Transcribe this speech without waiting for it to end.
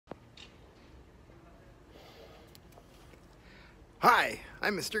Hi,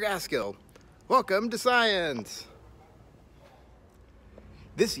 I'm Mr. Gaskill. Welcome to Science.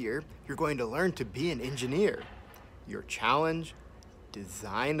 This year, you're going to learn to be an engineer. Your challenge,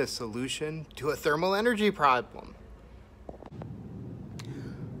 design a solution to a thermal energy problem.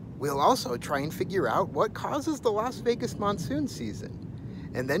 We'll also try and figure out what causes the Las Vegas monsoon season,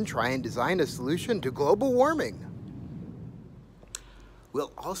 and then try and design a solution to global warming.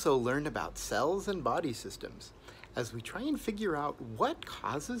 We'll also learn about cells and body systems as we try and figure out what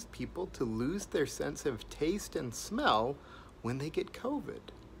causes people to lose their sense of taste and smell when they get COVID.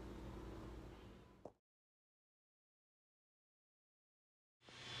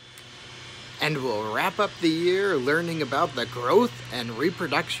 And we'll wrap up the year learning about the growth and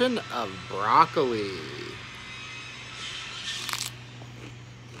reproduction of broccoli.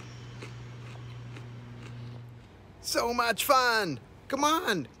 So much fun! Come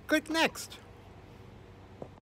on, click next.